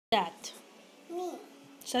that? Me.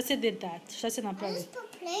 Šta si did that? Šta si I napravio? just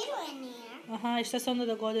put Play-Doh in here. Aha, i šta se onda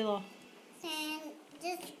dogodilo? And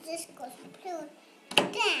this goes down.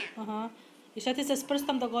 Aha. I šta ti se s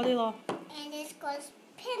prstom dogodilo? And this goes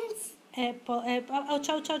pins.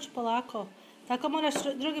 Čau, polako. Tako moraš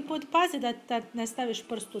drugi put paziti da ne staviš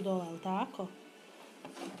prst u dole, ali tako?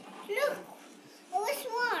 Look, which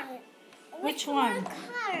one? Which one?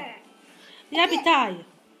 Color? Ja bi taj.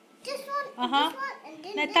 This one, Aha. this one, and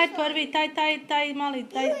then Ne, this taj one. prvi, taj mali,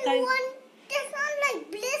 taj... You want this one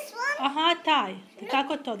like this one? Aha, taj.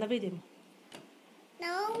 Kako to, da vidim?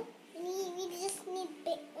 No, we just need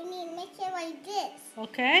to make it like this.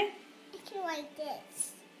 Okay. Make it like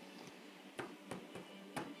this.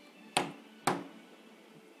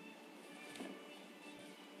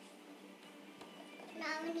 Now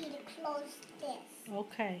we need to close this.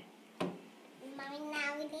 Okay. Mommy, now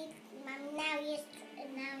we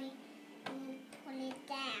pull it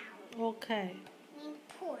down. Okay. We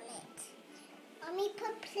pull it. Mommy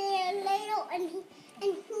put Play-Doh in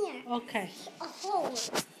here. Okay. A hole.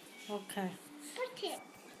 Okay. Put it.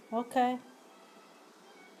 Okay.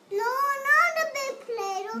 No, not a big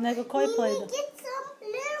Play-Doh. Nego koji We Play-Doh? need to get some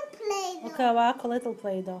little Play-Doh. Okay, ovako, little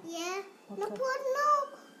Play-Doh. Yeah. Okay.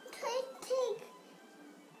 Take.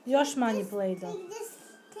 Još manji Play-Doh.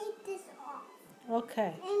 Take this off. Okay.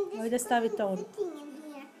 And this Ovdje stavi to. fitting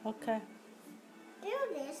in here. Okay. Do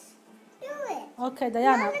this. Do it. Okay, da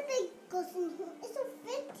ja Not a big goes in here. It's a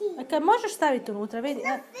fitting. Okay, možeš staviti unutra, vidi. It's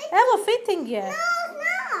not fitting. Evo, fitting je. No,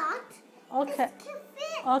 it's not. Okay. It can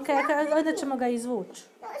fit. Okay, onda ćemo ga izvući.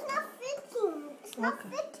 No, it's not fitting. It's not Okay.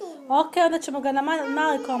 fitting. Okay, onda ćemo ga na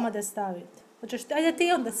male komade staviti. Hoćeš, ajde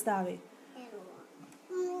ti onda stavi.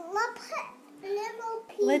 Little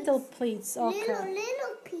piece. Little pleats, okay.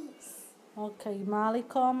 Little piece. Okay, mali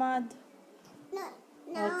komad. No.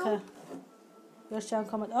 Okay. Još jedan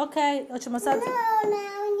komad. Okay, hoćemo sad... No,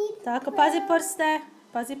 now we need. Tako, pazi prste.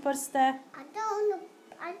 Pazi prste. I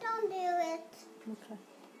don't do it. Okay.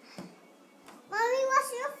 Mommy,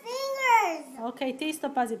 wash your fingers. Okay, ti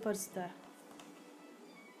isto pazi prste.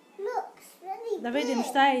 Look, it's really Da vidim big.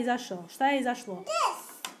 šta je izašlo. Šta je izašlo?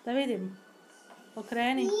 This. Da vidim.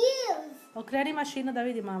 Okreni. Use. Okreni mašinu da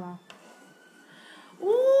vidi mama.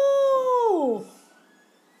 Uuuu!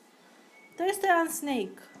 To je isto jedan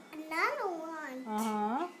snake. Another one.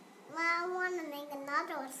 Aha. I want to make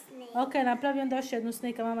another snake. Ok, napravi onda još jednu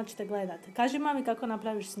snake, a mama će te gledati. Kaži mami kako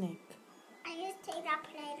napraviš snake. I just take that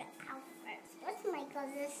Play-Doh out first. What's my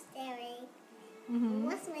guzzes doing? Mhm.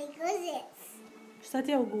 What's my guzzes? Šta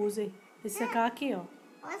ti je u guzi? Jesi se kakio?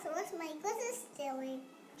 What's my guzzes doing?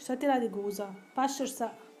 Šta ti radi guza?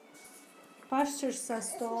 Pašćeš sa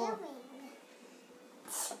stola.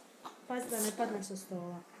 Pazi da ne padneš sa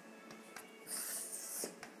stola.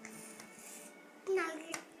 No,